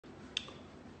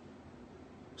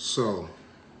So,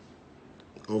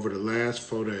 over the last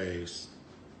 4 days,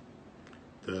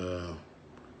 the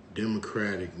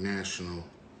Democratic National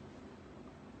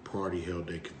Party held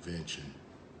a convention.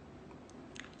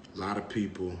 A lot of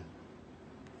people,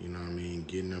 you know what I mean,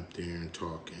 getting up there and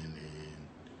talking, and,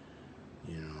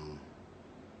 you know,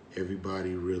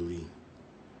 everybody really,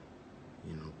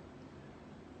 you know,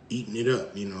 eating it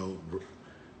up, you know,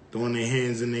 throwing their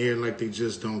hands in the air like they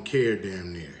just don't care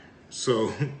damn near.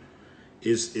 So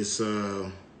it's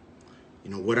you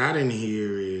know, what I didn't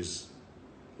hear is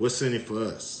what's in it for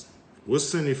us?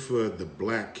 What's in it for the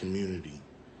black community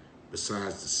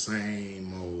besides the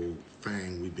same old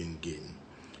thing we've been getting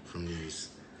from these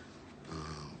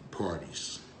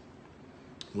parties?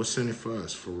 What's in it for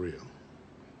us, for real?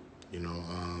 You know,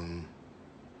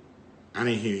 I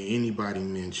didn't hear anybody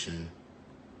mention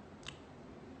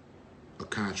a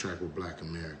contract with Black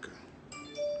America.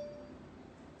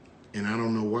 And I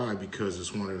don't know why, because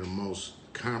it's one of the most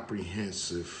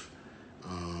comprehensive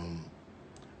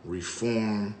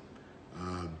reform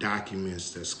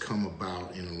documents that's come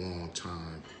about in a long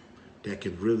time that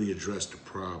could really address the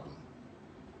problem.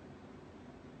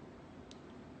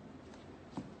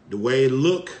 The way it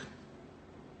look,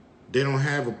 they don't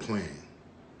have a plan.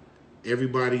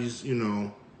 Everybody's, you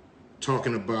know,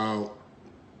 talking about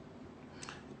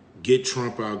get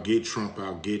Trump out, get Trump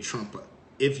out, get Trump out.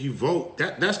 If you vote,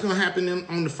 that's going to happen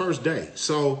on the first day.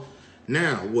 So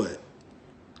now what?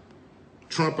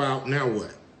 Trump out, now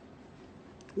what?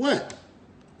 What?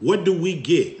 What do we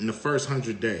get in the first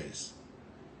 100 days?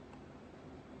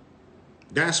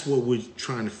 That's what we're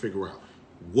trying to figure out.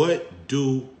 What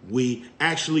do we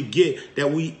actually get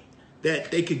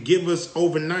that they could give us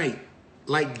overnight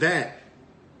like that?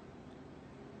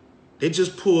 They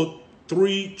just pulled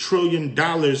 $3 trillion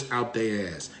out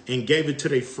their ass and gave it to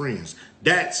their friends.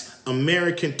 That's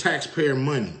American taxpayer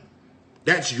money.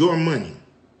 That's your money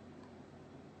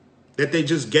that they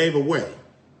just gave away.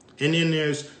 And then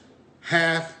there's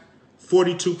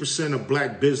 42% of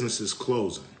black businesses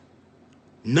closing.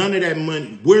 None of that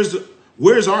money.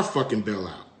 Where's our fucking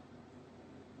bailout?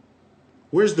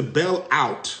 Where's the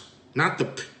bailout? Not the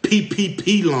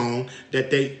PPP loan that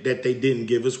they didn't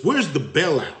give us. Where's the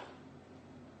bailout?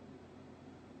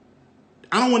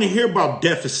 I don't want to hear about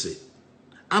deficit.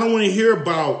 I don't want to hear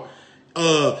about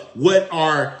what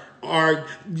our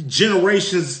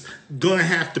generations gonna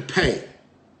have to pay.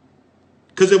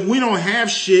 Because if we don't have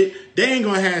shit, they ain't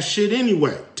gonna have shit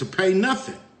anyway to pay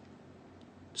nothing.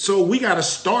 So we got to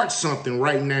start something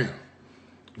right now.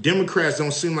 Democrats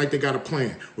don't seem like they got a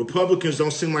plan. Republicans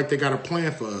don't seem like they got a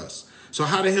plan for us. So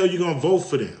how the hell you gonna vote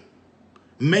for them?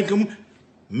 Make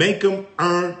them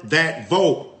earn that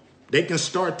vote. They can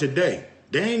start today.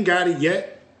 They ain't got it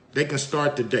yet. They can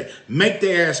start today. Make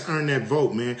their ass earn that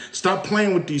vote, man. Stop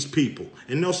playing with these people,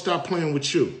 and they'll stop playing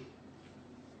with you.